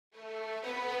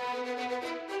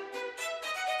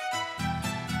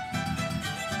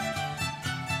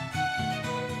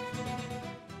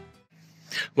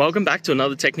Welcome back to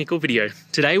another technical video.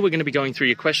 Today we're going to be going through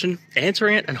your question,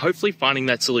 answering it, and hopefully finding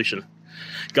that solution.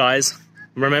 Guys,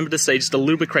 remember to stay just a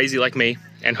little bit crazy like me,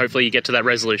 and hopefully you get to that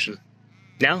resolution.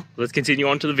 Now, let's continue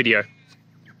on to the video.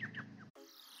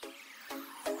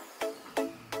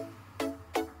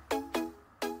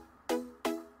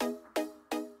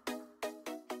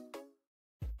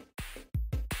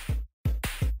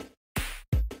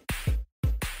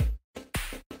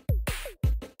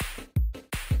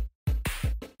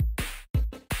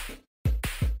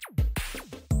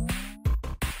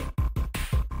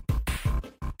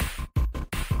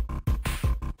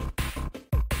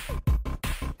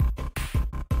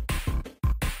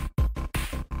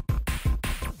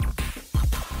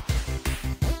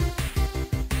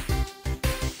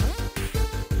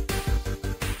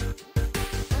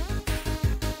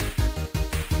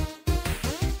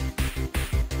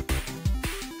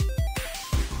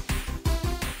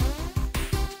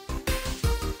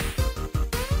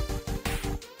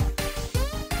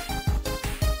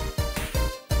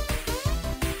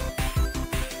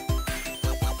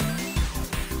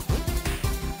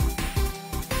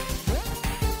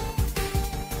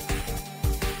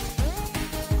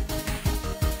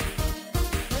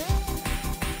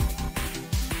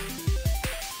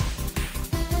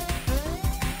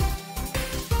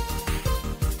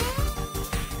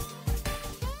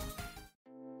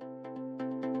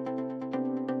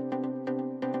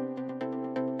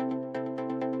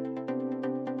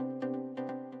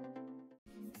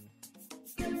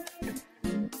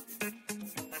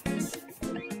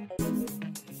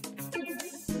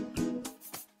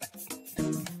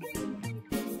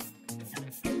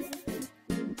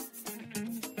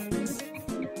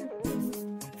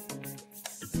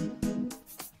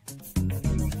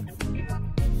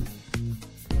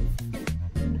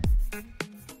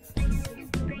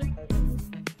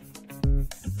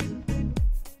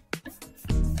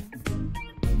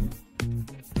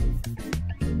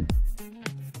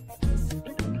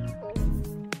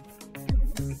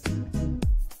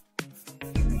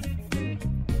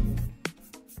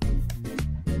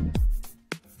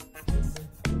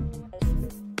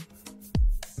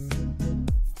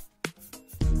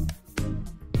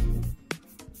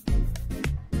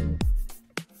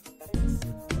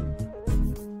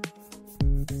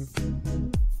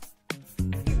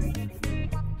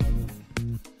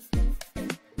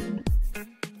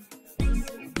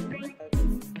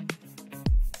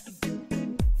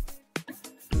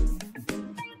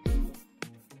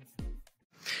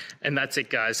 And that's it,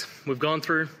 guys. We've gone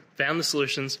through, found the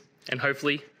solutions, and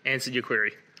hopefully answered your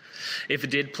query. If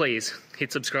it did, please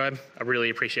hit subscribe. I really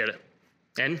appreciate it.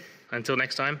 And until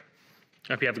next time,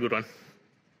 I hope you have a good one.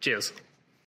 Cheers.